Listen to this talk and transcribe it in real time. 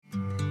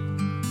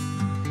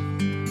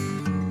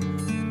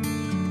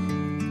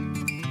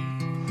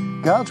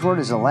God's Word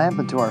is a lamp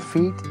unto our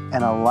feet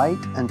and a light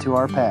unto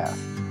our path.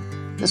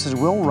 This is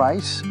Will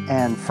Rice,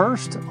 and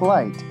First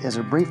Light is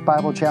a brief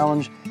Bible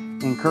challenge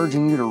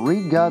encouraging you to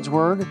read God's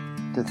Word,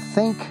 to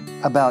think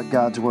about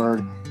God's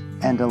Word,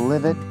 and to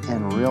live it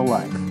in real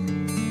life.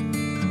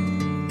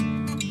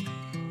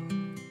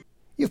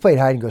 You've played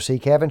hide and go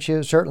seek, haven't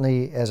you?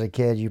 Certainly as a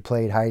kid you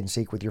played hide and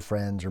seek with your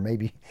friends, or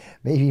maybe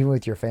even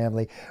with your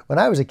family. When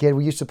I was a kid,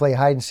 we used to play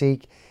hide and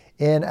seek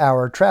in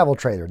our travel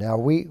trailer. Now,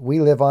 we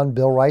live on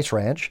Bill Rice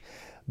Ranch,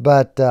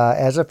 but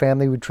as a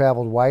family, we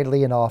traveled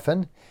widely and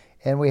often,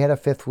 and we had a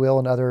fifth wheel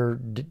and other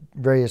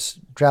various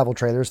travel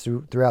trailers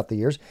throughout the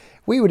years.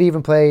 We would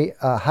even play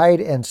hide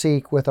and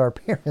seek with our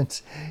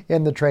parents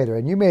in the trailer.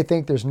 And you may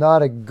think there's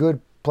not a good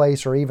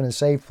place or even a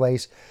safe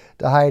place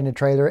to hide in a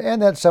trailer,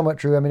 and that's somewhat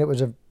true. I mean, it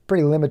was a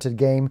pretty limited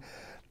game,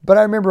 but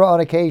I remember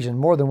on occasion,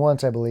 more than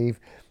once, I believe,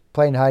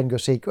 playing hide and go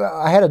seek.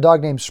 I had a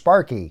dog named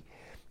Sparky,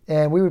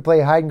 and we would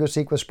play hide and go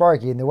seek with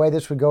Sparky. And the way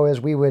this would go is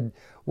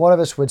one of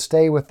us would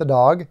stay with the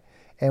dog,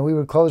 and we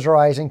would close our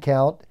eyes and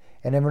count,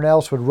 and everyone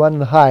else would run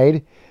and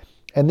hide.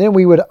 And then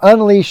we would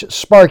unleash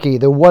Sparky,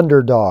 the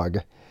wonder dog.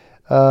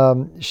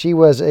 She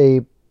was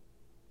a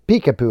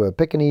Peekapoo, a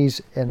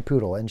Pekingese and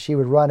Poodle, and she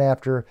would run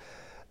after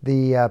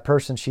the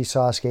person she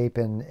saw escape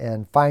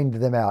and find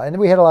them out. And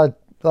we had a lot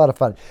of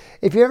fun.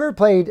 If you ever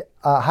played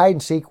hide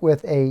and seek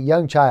with a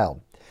young child,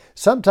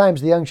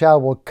 sometimes the young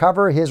child will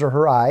cover his or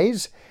her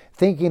eyes,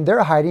 thinking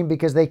they're hiding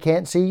because they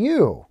can't see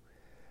you.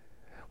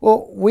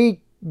 Well, we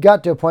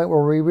got to a point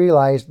where we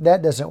realized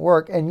that doesn't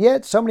work, and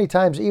yet so many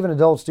times even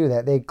adults do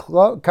that. They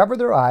cover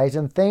their eyes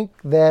and think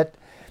that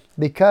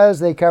because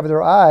they cover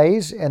their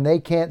eyes and they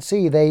can't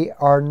see, they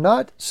are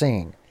not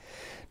seeing.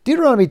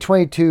 Deuteronomy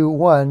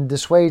 22:1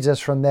 dissuades us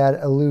from that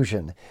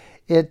illusion.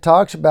 It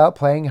talks about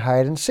playing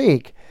hide and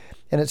seek,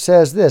 and it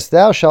says this: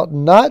 "Thou shalt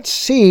not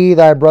see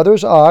thy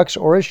brother's ox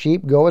or a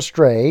sheep go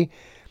astray,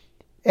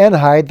 and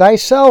hide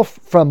thyself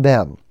from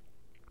them.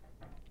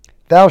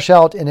 Thou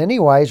shalt in any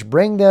wise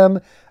bring them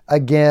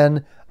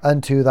again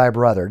unto thy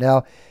brother."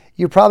 Now,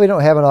 you probably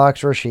don't have an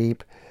ox or a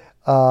sheep,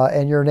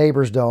 and your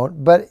neighbors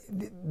don't, but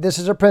this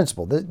is a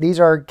principle. These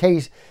are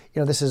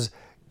this is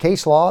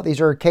case law.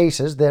 These are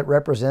cases that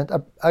represent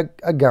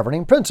a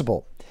governing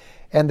principle.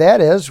 And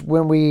that is,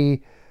 when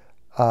we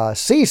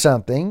see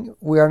something,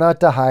 we are not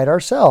to hide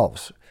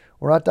ourselves.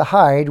 We're not to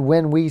hide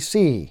when we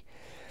see.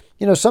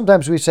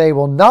 Sometimes we say,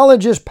 well,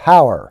 knowledge is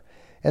power.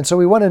 And so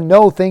we want to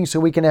know things so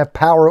we can have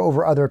power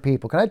over other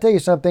people. Can I tell you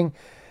something?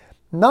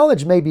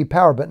 Knowledge may be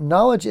power, but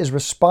knowledge is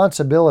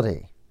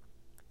responsibility.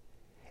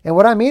 And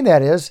what I mean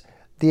that is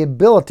the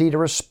ability to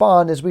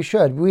respond as we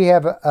should. We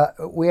have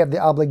the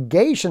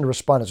obligation to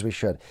respond as we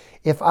should.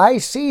 If I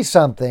see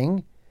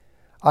something,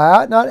 I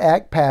ought not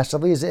act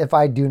passively as if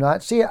I do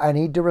not see it. I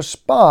need to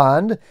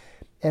respond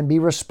and be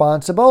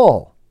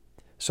responsible.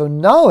 So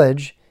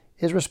knowledge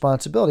is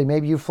responsibility.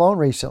 Maybe you've flown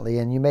recently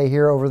and you may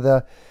hear over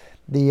the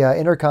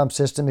intercom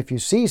system, if you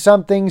see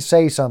something,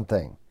 say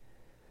something.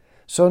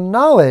 So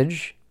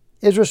knowledge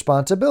is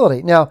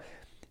responsibility. Now,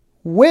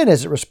 when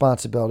is it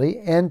responsibility,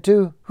 and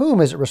to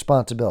whom is it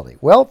responsibility?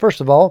 Well,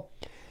 first of all,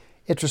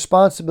 it's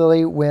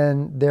responsibility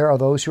when there are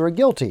those who are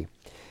guilty.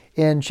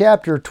 In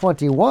chapter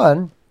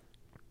 21,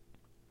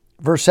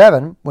 verse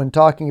 7, when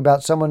talking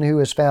about someone who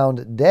is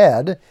found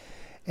dead,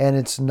 and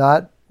it's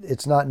not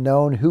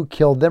known who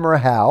killed them or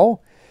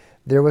how,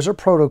 there was a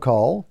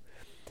protocol.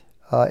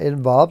 It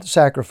involved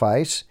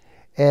sacrifice,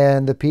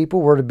 and the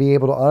people were to be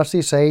able to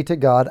honestly say to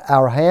God,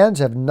 "Our hands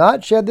have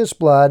not shed this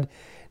blood,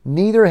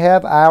 neither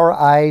have our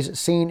eyes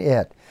seen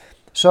it."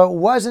 So it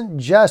wasn't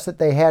just that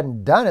they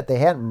hadn't done it, they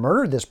hadn't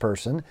murdered this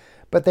person,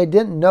 but they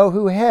didn't know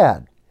who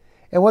had.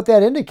 And what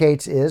that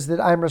indicates is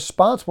that I'm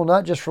responsible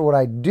not just for what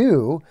I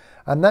do,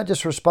 I'm not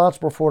just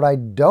responsible for what I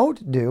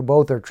don't do,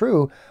 both are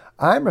true,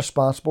 I'm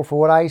responsible for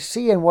what I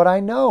see and what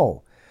I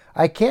know.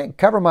 I can't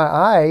cover my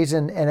eyes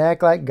and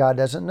act like God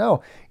doesn't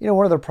know.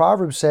 One of the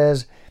Proverbs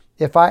says,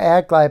 if I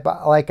act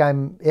like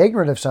I'm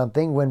ignorant of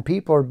something when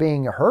people are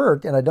being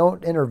hurt and I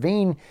don't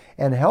intervene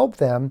and help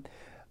them,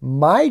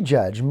 my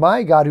judge,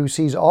 my God who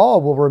sees all,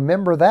 will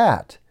remember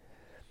that.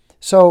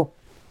 So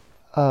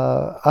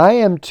I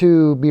am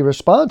to be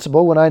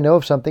responsible when I know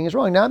if something is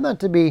wrong. Now, I'm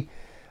not to be,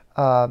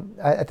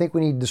 I think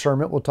we need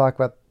discernment. We'll talk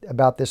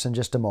about this in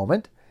just a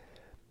moment.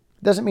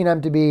 Doesn't mean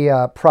I'm to be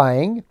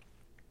prying.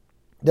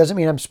 Doesn't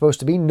mean I'm supposed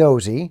to be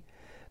nosy.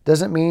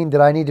 Doesn't mean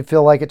that I need to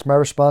feel like it's my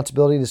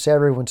responsibility to set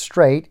everyone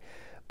straight.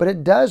 But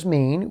it does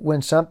mean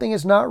when something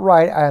is not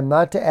right, I am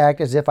not to act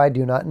as if I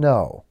do not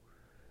know.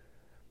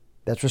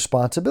 That's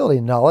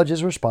responsibility. Knowledge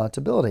is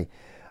responsibility.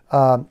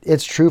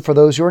 It's true for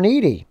those who are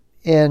needy.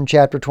 In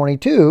chapter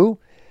 22,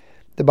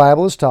 the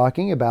Bible is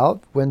talking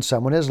about when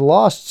someone has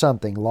lost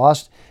something.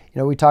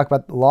 We talk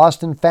about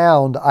lost and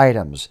found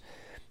items.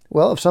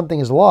 Well, if something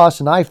is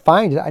lost and I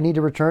find it, I need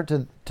to return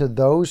it to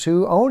those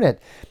who own it.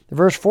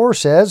 Verse 4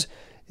 says,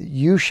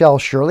 "You shall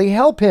surely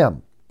help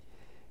him."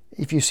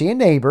 If you see a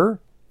neighbor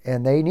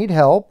and they need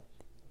help,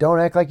 don't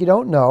act like you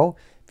don't know.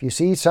 If you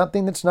see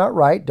something that's not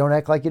right, don't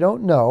act like you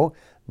don't know.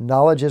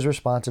 Knowledge is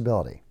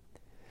responsibility.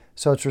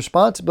 So it's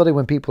responsibility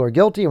when people are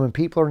guilty and when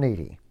people are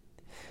needy.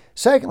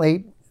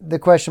 Secondly, the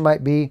question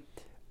might be,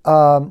 who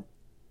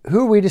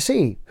are we to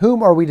see?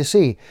 Whom are we to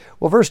see?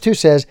 Well, verse 2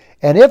 says,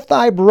 "And if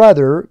thy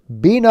brother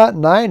be not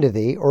nigh unto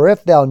thee, or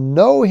if thou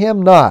know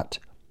him not."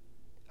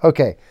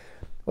 Okay,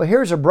 well,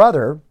 here's a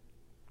brother,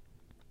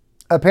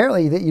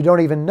 apparently, that you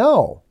don't even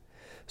know.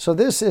 So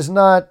this is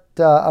not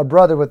a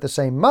brother with the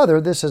same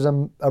mother. This is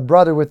a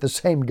brother with the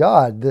same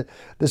God,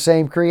 the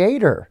same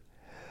Creator.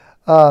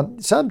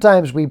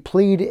 Sometimes we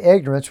plead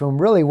ignorance when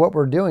really what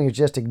we're doing is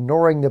just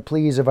ignoring the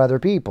pleas of other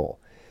people.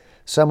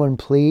 Someone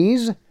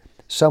pleads,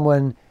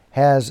 someone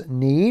has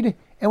need,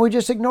 and we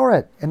just ignore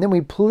it. And then we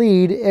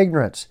plead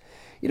ignorance.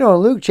 You know,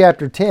 in Luke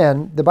chapter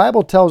 10, the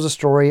Bible tells a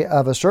story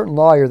of a certain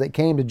lawyer that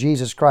came to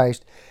Jesus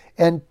Christ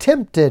and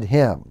tempted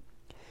him.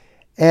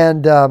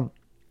 And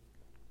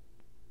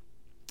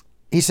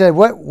he said,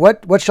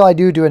 what shall I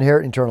do to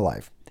inherit eternal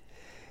life?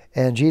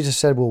 And Jesus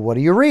said, well, what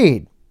do you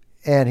read?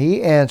 And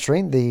he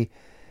answering, the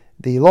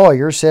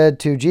lawyer said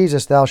to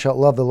Jesus, "Thou shalt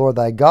love the Lord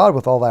thy God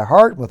with all thy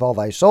heart, and with all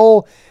thy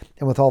soul,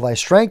 and with all thy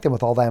strength, and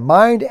with all thy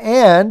mind,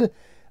 and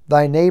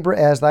thy neighbor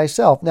as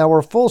thyself." Now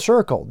we're full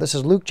circle. This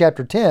is Luke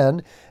chapter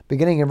 10,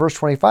 beginning in verse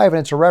 25,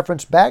 and it's a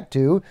reference back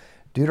to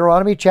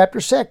Deuteronomy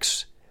chapter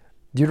 6,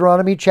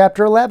 Deuteronomy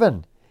chapter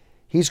 11.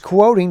 He's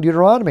quoting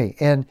Deuteronomy,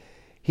 and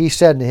he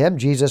said to him,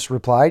 Jesus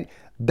replied,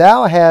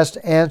 "Thou hast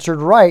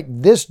answered right.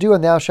 This do,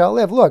 and thou shalt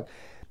live." Look,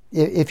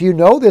 if you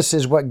know this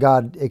is what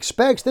God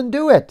expects, then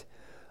do it.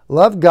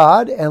 Love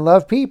God and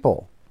love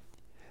people.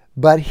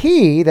 But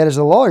he, that is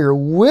the lawyer,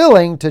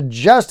 willing to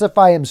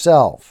justify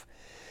himself.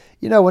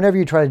 You know, whenever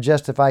you try to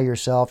justify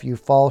yourself, you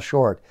fall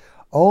short.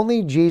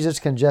 Only Jesus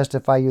can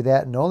justify you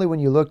that, and only when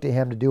you look to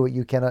him to do what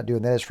you cannot do,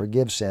 and that is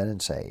forgive sin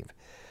and save.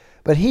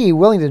 But he,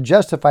 willing to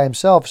justify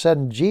himself, said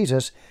to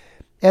Jesus,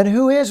 "And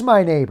who is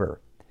my neighbor?"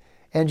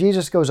 And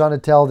Jesus goes on to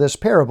tell this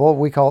parable.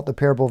 We call it the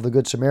parable of the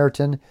Good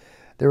Samaritan.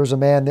 There was a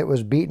man that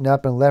was beaten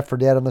up and left for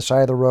dead on the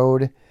side of the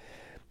road.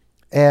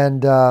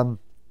 And the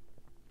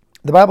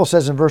Bible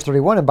says in verse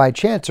 31, "And by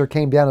chance there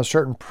came down a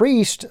certain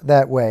priest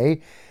that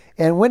way,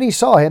 and when he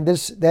saw him,"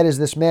 that is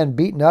this man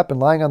beaten up and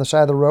lying on the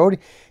side of the road,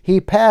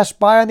 "he passed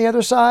by on the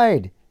other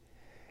side."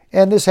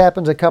 And this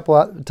happens a couple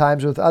of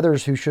times with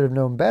others who should have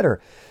known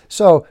better.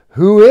 So,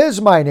 who is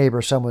my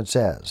neighbor, someone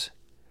says?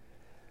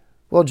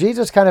 Well,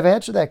 Jesus kind of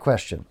answered that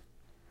question.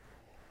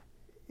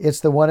 It's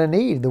the one in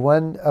need, the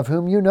one of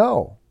whom you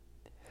know.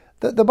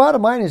 The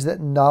bottom line is that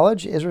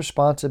knowledge is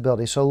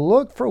responsibility. So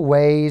look for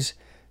ways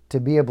to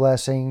be a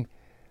blessing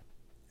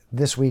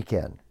this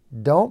weekend.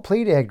 Don't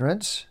plead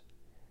ignorance.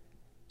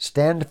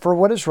 Stand for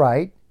what is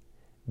right.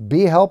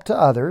 Be a help to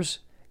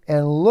others.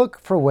 And look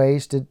for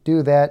ways to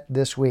do that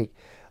this week.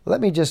 Let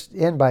me just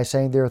end by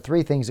saying there are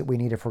three things that we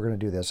need if we're going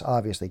to do this.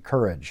 Obviously,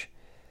 courage.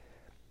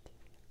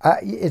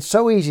 It's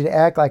so easy to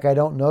act like I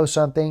don't know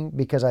something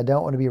because I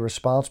don't want to be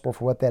responsible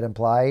for what that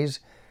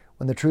implies.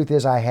 When the truth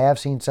is I have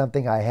seen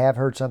something, I have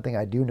heard something,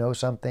 I do know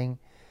something.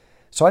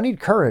 So I need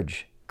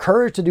courage.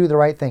 Courage to do the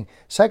right thing.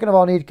 Second of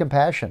all, I need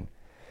compassion.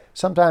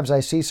 Sometimes I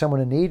see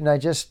someone in need and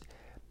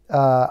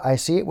I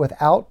see it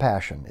without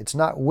passion. It's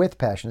not with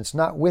passion. It's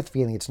not with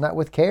feeling. It's not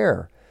with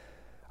care.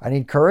 I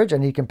need courage. I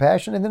need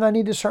compassion. And then I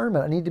need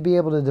discernment. I need to be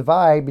able to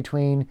divide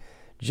between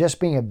just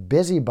being a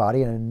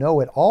busybody and a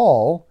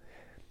know-it-all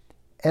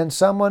and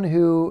someone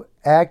who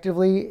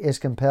actively is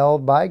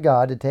compelled by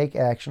God to take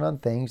action on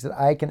things that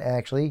I can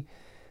actually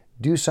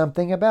do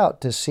something about,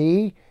 to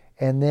see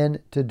and then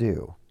to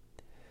do.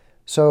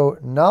 So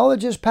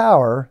knowledge is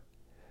power,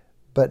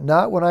 but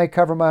not when I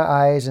cover my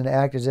eyes and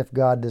act as if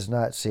God does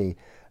not see.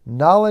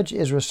 Knowledge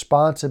is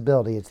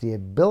responsibility. It's the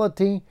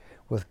ability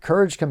with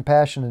courage,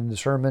 compassion, and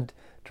discernment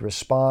to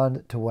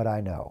respond to what I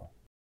know.